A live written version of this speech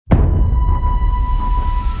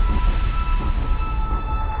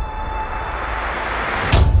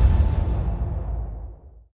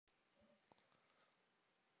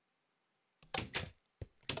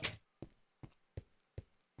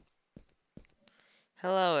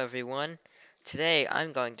Hello everyone. Today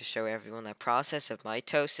I'm going to show everyone the process of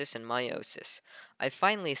mitosis and meiosis. I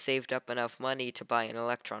finally saved up enough money to buy an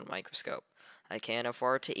electron microscope. I can't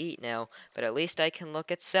afford to eat now, but at least I can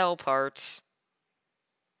look at cell parts.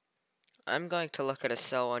 I'm going to look at a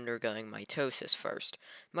cell undergoing mitosis first,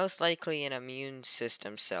 most likely an immune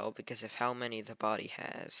system cell because of how many the body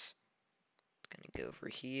has. I'm going to go over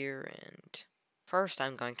here and first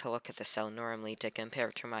I'm going to look at the cell normally to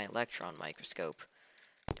compare to my electron microscope.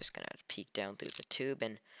 Just gonna peek down through the tube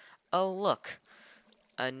and oh look,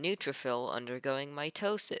 a neutrophil undergoing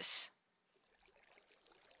mitosis.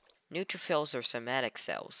 Neutrophils are somatic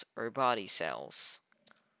cells, or body cells.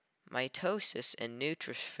 Mitosis in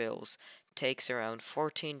neutrophils takes around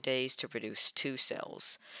 14 days to produce 2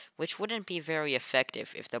 cells, which wouldn't be very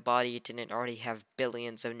effective if the body didn't already have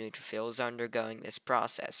billions of neutrophils undergoing this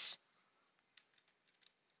process.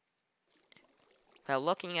 While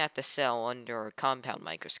looking at the cell under a compound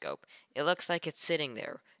microscope, it looks like it's sitting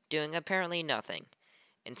there, doing apparently nothing.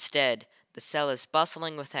 Instead, the cell is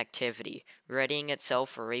bustling with activity, readying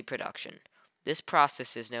itself for reproduction. This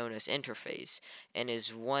process is known as interphase, and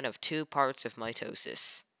is one of 2 parts of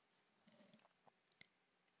mitosis.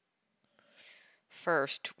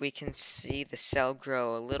 First, we can see the cell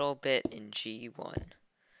grow a little bit in G1,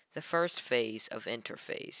 the first phase of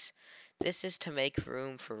interphase. This is to make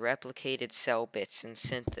room for replicated cell bits and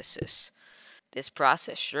synthesis. This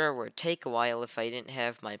process sure would take a while if I didn't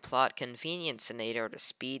have my plot convenienceinator to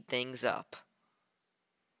speed things up.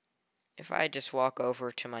 If I just walk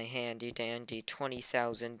over to my handy dandy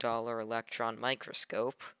 $20,000 electron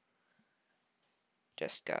microscope,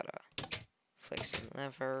 just gotta flick some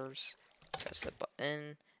levers, press the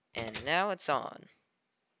button, and now it's on.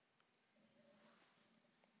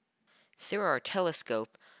 Through our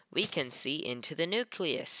telescope, we can see into the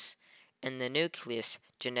nucleus. In the nucleus,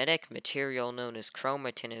 genetic material known as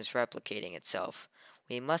chromatin is replicating itself.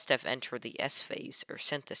 We must have entered the S phase, or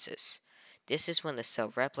synthesis. This is when the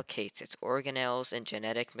cell replicates its organelles and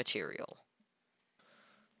genetic material.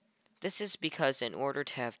 This is because in order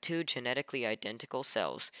to have 2 genetically identical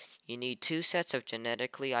cells, you need 2 sets of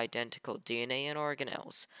genetically identical DNA and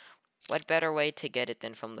organelles. What better way to get it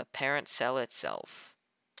than from the parent cell itself?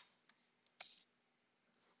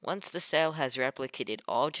 Once the cell has replicated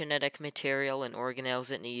all genetic material and organelles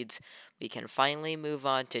it needs, we can finally move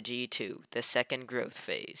on to G2, the second growth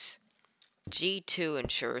phase. G2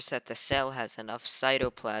 ensures that the cell has enough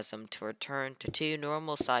cytoplasm to return to 2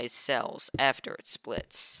 normal-sized cells after it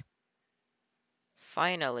splits.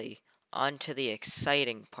 Finally, on to the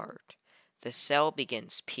exciting part. The cell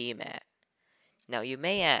begins PMAT. Now you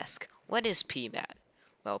may ask, what is PMAT?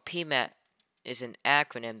 Well, PMAT is an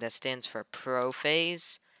acronym that stands for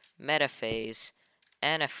prophase, metaphase,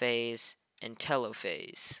 anaphase, and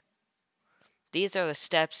telophase. These are the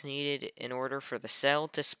steps needed in order for the cell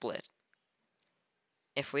to split.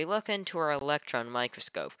 If we look into our electron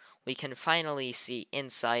microscope, we can finally see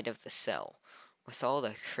inside of the cell, with all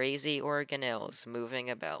the crazy organelles moving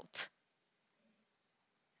about.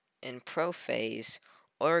 In prophase,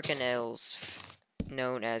 organelles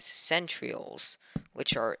known as centrioles,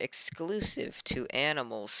 which are exclusive to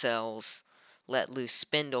animal cells, let loose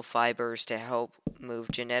spindle fibers to help move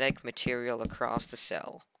genetic material across the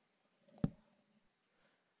cell.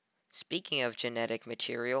 Speaking of genetic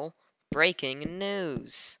material, breaking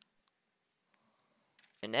news!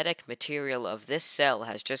 Genetic material of this cell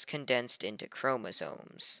has just condensed into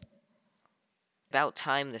chromosomes. About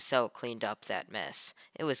time the cell cleaned up that mess.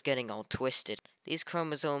 It was getting all twisted. These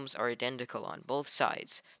chromosomes are identical on both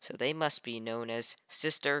sides, so they must be known as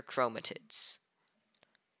sister chromatids.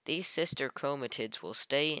 These sister chromatids will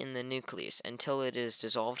stay in the nucleus until it is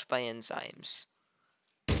dissolved by enzymes.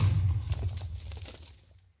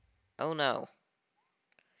 Oh no.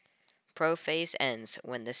 Prophase ends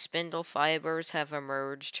when the spindle fibers have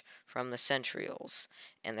emerged from the centrioles,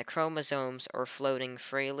 and the chromosomes are floating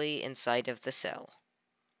freely inside of the cell.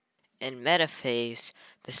 In metaphase,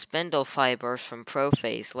 the spindle fibers from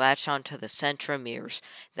prophase latch onto the centromeres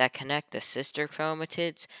that connect the sister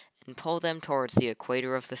chromatids and pull them towards the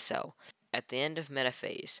equator of the cell. At the end of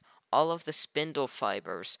metaphase, all of the spindle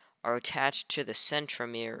fibers are attached to the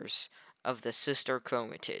centromeres of the sister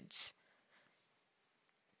chromatids.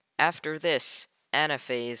 After this,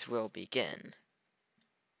 anaphase will begin.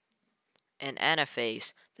 In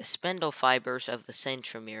anaphase, the spindle fibers of the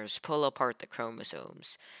centromeres pull apart the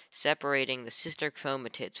chromosomes, separating the sister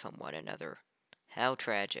chromatids from one another. How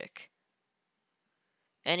tragic.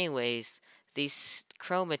 Anyways, these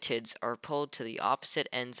chromatids are pulled to the opposite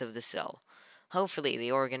ends of the cell. Hopefully the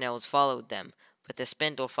organelles followed them, but the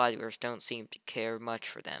spindle fibers don't seem to care much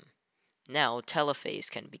for them. Now telophase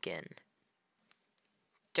can begin.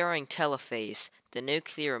 During telophase, the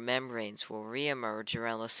nuclear membranes will re-emerge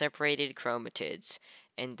around the separated chromatids,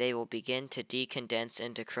 and they will begin to decondense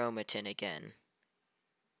into chromatin again.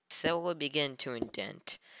 The cell will begin to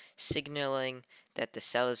indent, signaling that the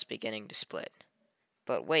cell is beginning to split.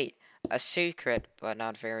 But wait, a secret, but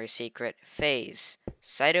not very secret, phase,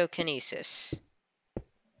 cytokinesis.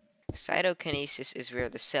 Cytokinesis is where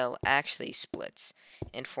the cell actually splits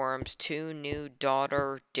and forms two new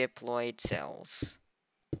daughter diploid cells.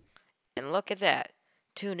 And look at that,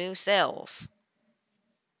 two new cells.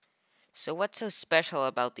 So what's so special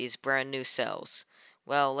about these brand new cells?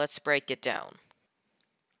 Well, let's break it down.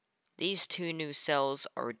 These two new cells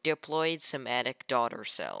are diploid somatic daughter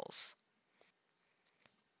cells.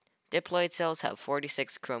 Diploid cells have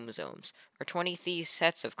 46 chromosomes, or 23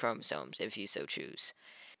 sets of chromosomes if you so choose.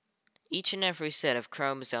 Each and every set of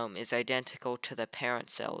chromosome is identical to the parent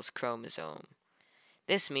cell's chromosome.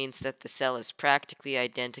 This means that the cell is practically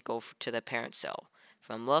identical to the parent cell,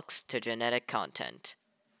 from looks to genetic content.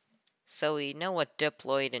 So we know what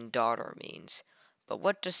diploid and daughter means, but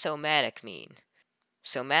what does somatic mean?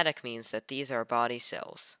 Somatic means that these are body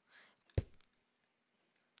cells.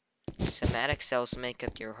 Somatic cells make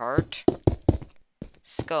up your heart,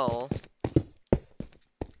 skull,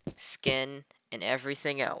 skin, and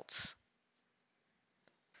everything else.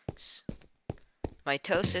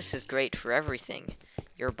 Mitosis is great for everything.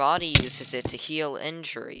 Your body uses it to heal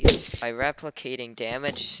injuries by replicating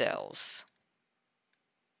damaged cells.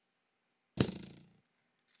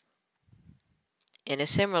 In a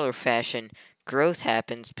similar fashion, growth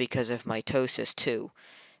happens because of mitosis too.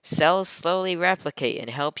 Cells slowly replicate and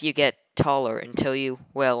help you get taller until you,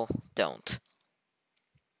 well, don't.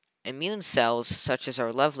 Immune cells, such as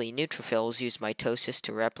our lovely neutrophils, use mitosis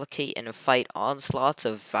to replicate and fight onslaughts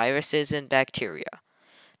of viruses and bacteria.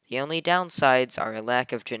 The only downsides are a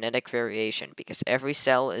lack of genetic variation because every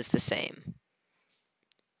cell is the same.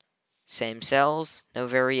 Same cells, no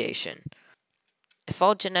variation. If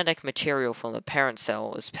all genetic material from the parent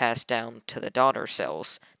cell is passed down to the daughter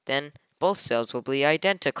cells, then both cells will be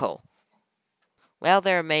identical. While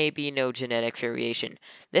there may be no genetic variation,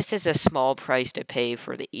 this is a small price to pay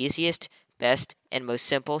for the easiest, best, and most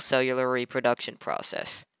simple cellular reproduction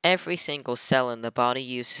process. Every single cell in the body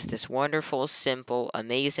uses this wonderful, simple,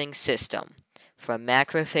 amazing system, from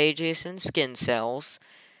macrophages and skin cells,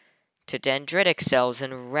 to dendritic cells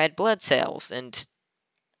and red blood cells, and...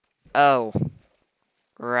 oh,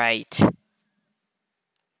 right.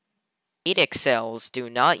 Edic cells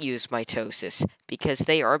do not use mitosis because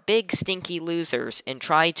they are big stinky losers and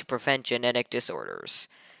try to prevent genetic disorders.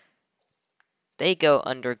 They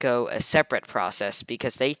undergo a separate process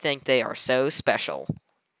because they think they are so special.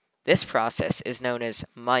 This process is known as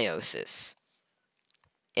meiosis.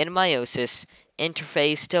 In meiosis,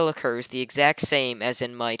 interphase still occurs the exact same as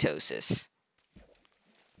in mitosis.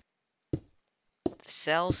 The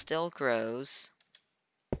cell still grows.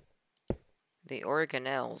 The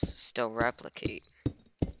organelles still replicate.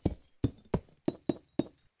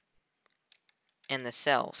 And the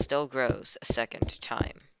cell still grows a second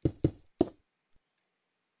time.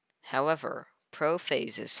 However,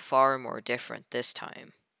 prophase is far more different this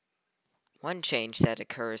time. One change that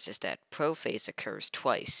occurs is that prophase occurs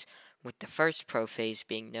twice, with the first prophase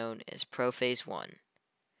being known as prophase 1.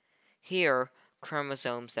 Here,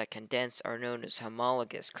 chromosomes that condense are known as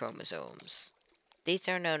homologous chromosomes. These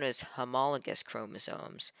are known as homologous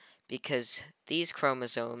chromosomes because these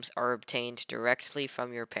chromosomes are obtained directly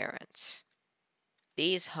from your parents.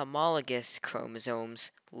 These homologous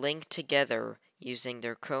chromosomes link together using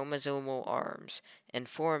their chromosomal arms and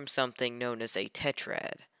form something known as a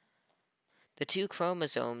tetrad. The two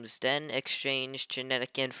chromosomes then exchange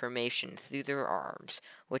genetic information through their arms,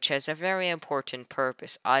 which has a very important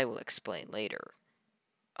purpose I will explain later.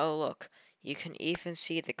 Oh look, you can even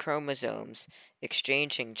see the chromosomes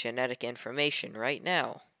exchanging genetic information right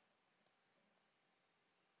now.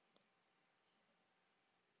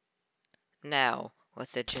 Now,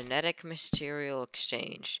 with the genetic material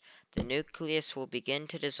exchanged, the nucleus will begin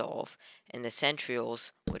to dissolve, and the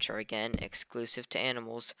centrioles, which are again exclusive to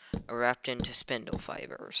animals, erupt into spindle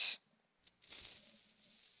fibers.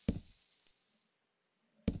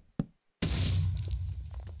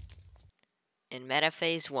 In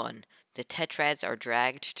metaphase 1, the tetrads are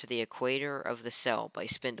dragged to the equator of the cell by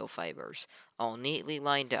spindle fibers, all neatly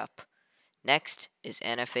lined up. Next is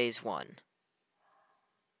anaphase 1.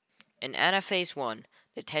 In anaphase 1,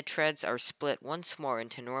 the tetrads are split once more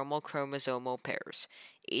into normal chromosomal pairs,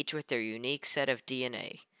 each with their unique set of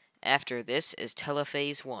DNA. After this is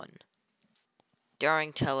telophase 1.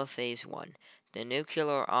 During telophase 1, the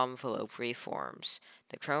nuclear envelope reforms,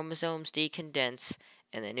 the chromosomes decondense,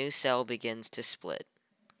 and the new cell begins to split.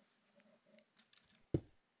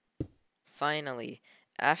 Finally,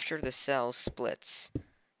 after the cell splits,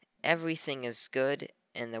 everything is good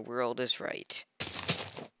and the world is right.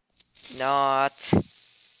 Not.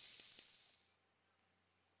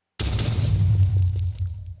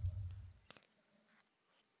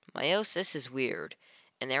 Meiosis is weird,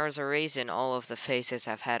 and there is a reason all of the phases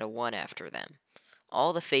have had a 1 after them.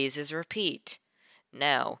 All the phases repeat.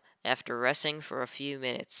 Now, after resting for a few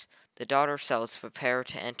minutes, the daughter cells prepare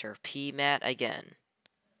to enter PMAT again.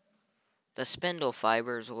 The spindle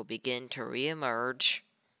fibers will begin to re-emerge.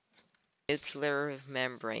 Nuclear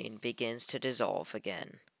membrane begins to dissolve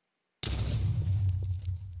again.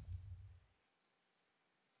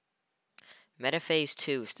 Metaphase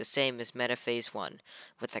 2 is the same as metaphase 1,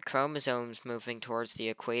 with the chromosomes moving towards the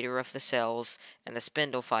equator of the cells and the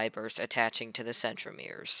spindle fibers attaching to the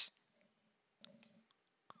centromeres.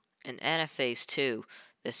 In anaphase 2,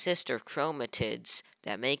 the sister chromatids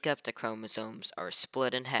that make up the chromosomes are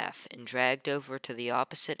split in half and dragged over to the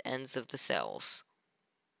opposite ends of the cells.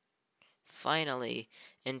 Finally,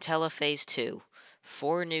 in telophase 2,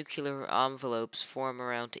 4 nuclear envelopes form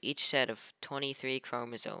around each set of 23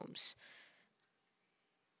 chromosomes.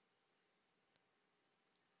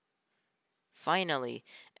 Finally,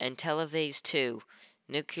 in telophase 2,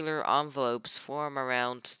 nuclear envelopes form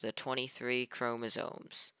around the 23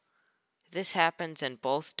 chromosomes. This happens in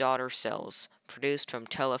both daughter cells produced from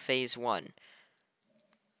telophase 1.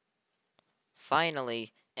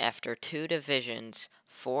 Finally, after 2 divisions,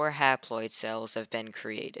 4 haploid cells have been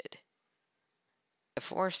created. The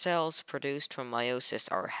 4 cells produced from meiosis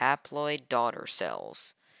are haploid daughter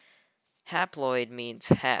cells. Haploid means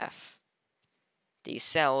half. These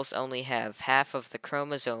cells only have half of the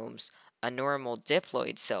chromosomes a normal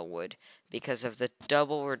diploid cell would because of the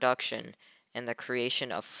double reduction and the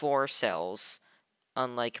creation of 4 cells,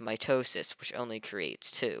 unlike mitosis, which only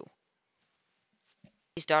creates 2.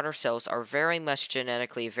 These daughter cells are very much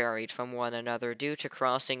genetically varied from one another due to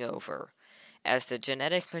crossing over. As the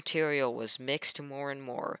genetic material was mixed more and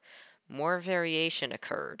more variation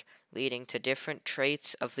occurred, leading to different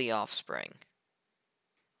traits of the offspring.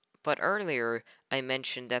 But earlier, I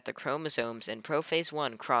mentioned that the chromosomes in prophase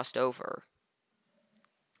 1 crossed over.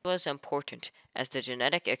 This was important as the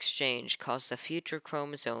genetic exchange caused the future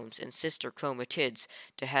chromosomes and sister chromatids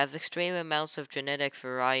to have extreme amounts of genetic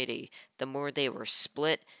variety the more they were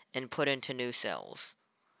split and put into new cells.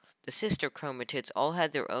 The sister chromatids all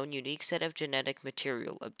had their own unique set of genetic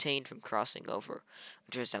material obtained from crossing over,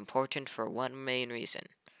 which was important for one main reason: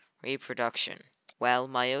 reproduction. While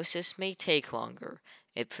meiosis may take longer,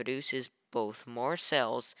 it produces both more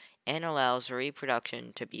cells and allows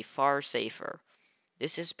reproduction to be far safer.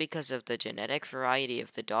 This is because of the genetic variety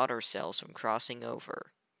of the daughter cells from crossing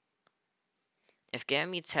over. If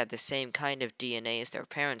gametes had the same kind of DNA as their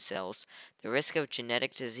parent cells, the risk of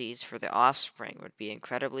genetic disease for the offspring would be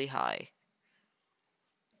incredibly high.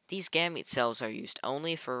 These gamete cells are used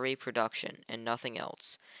only for reproduction and nothing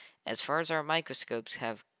else. As far as our microscopes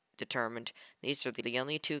have determined, these are the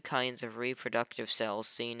only 2 kinds of reproductive cells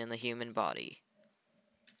seen in the human body.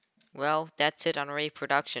 Well, that's it on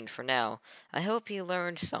reproduction for now. I hope you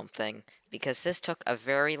learned something, because this took a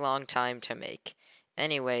very long time to make.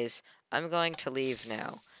 Anyways, I'm going to leave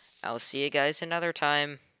now. I'll see you guys another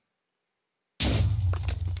time.